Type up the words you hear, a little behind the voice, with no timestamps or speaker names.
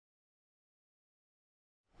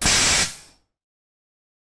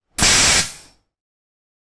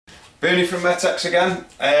Bernie from Mettex again.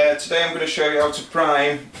 Today I'm going to show you how to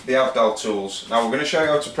prime the Avdel tools. Now we're going to show you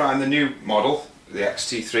how to prime the new model, the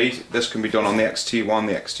XT3. This can be done on the XT1,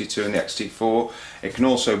 the XT2 and the XT4. It can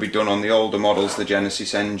also be done on the older models, the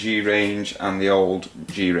Genesis NG range and the old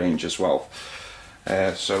G range as well.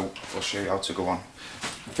 So I'll show you how to go on.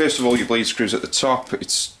 First of all, your bleed screw's at the top.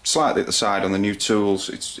 It's slightly at the side on the new tools.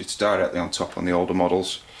 It's directly on top on the older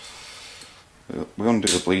models. We undo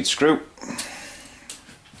the bleed screw.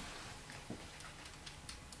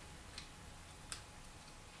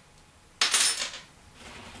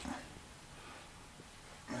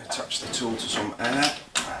 Attach the tool to some air.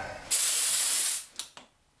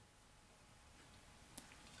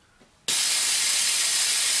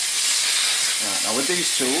 Right, now with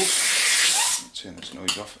these tools, turn this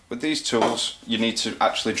noise off. With these tools, you need to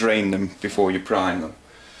actually drain them before you prime them.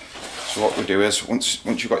 So what we do is, once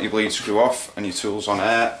you've got your bleed screw off and your tool's on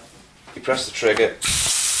air, you press the trigger and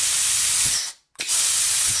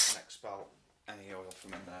expel any oil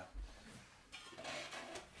from in there.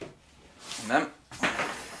 And then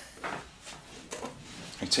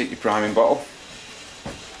you take your priming bottle,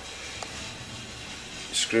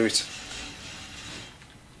 you screw it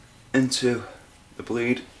into the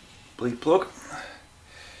bleed plug,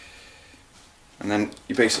 and then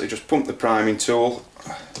you basically just pump the priming tool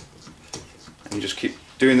and you just keep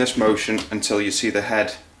doing this motion until you see the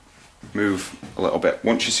head move a little bit.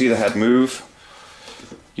 Once you see the head move,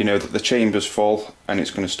 you know that the chamber's full and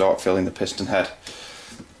it's going to start filling the piston head.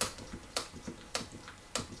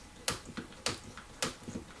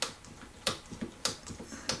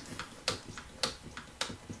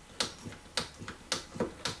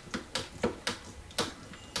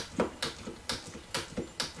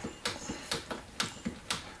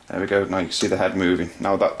 There we go, now you can see the head moving.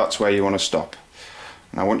 Now that's where you want to stop.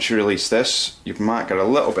 Now once you release this, you might get a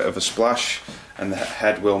little bit of a splash and the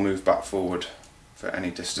head will move back forward for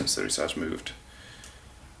any distance that it has moved.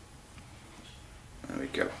 There we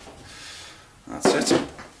go. That's it.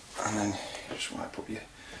 And then you just wipe up your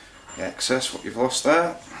excess, what you've lost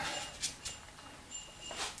there.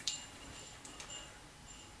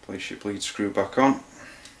 Place your bleed screw back on.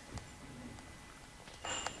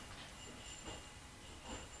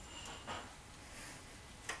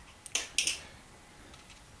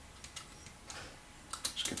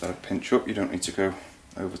 Give that a pinch up, you don't need to go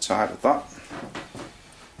over tight with that.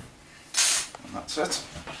 And that's it.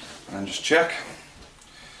 And then just check.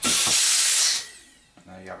 And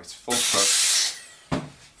there you have it,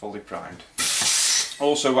 fully primed.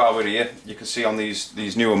 Also, while we're here, you can see on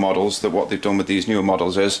these newer models that what they've done with these newer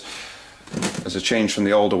models is, there's a change from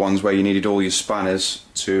the older ones where you needed all your spanners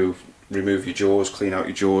to remove your jaws, clean out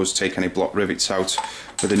your jaws, take any block rivets out.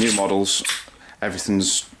 With the new models,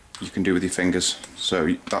 everything's you can do with your fingers,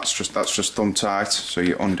 so that's just thumb tight, so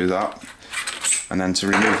you undo that, and then to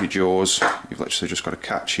remove your jaws you've literally just got a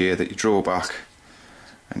catch here that you draw back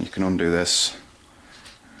and you can undo this,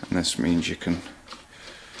 and this means you can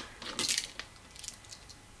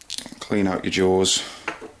clean out your jaws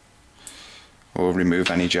or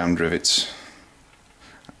remove any jammed rivets.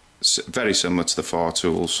 It's very similar to the FAR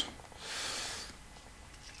tools.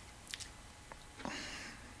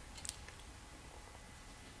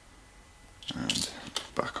 And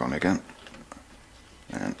back on again,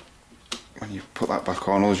 and when you put that back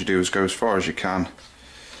on, all you do is go as far as you can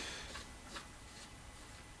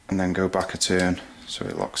and then go back a turn so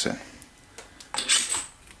it locks in,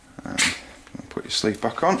 and put your sleeve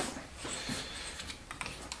back on.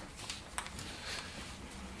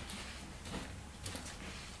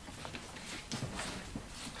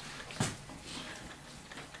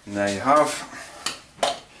 And there you have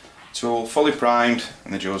tool fully primed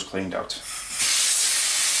and the jaws cleaned out.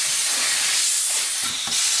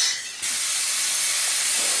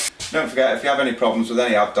 Don't forget, if you have any problems with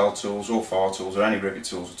any Avdel tools or FAR tools or any rivet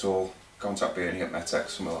tools at all, contact Bernie at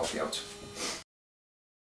Mettex and we'll help you out.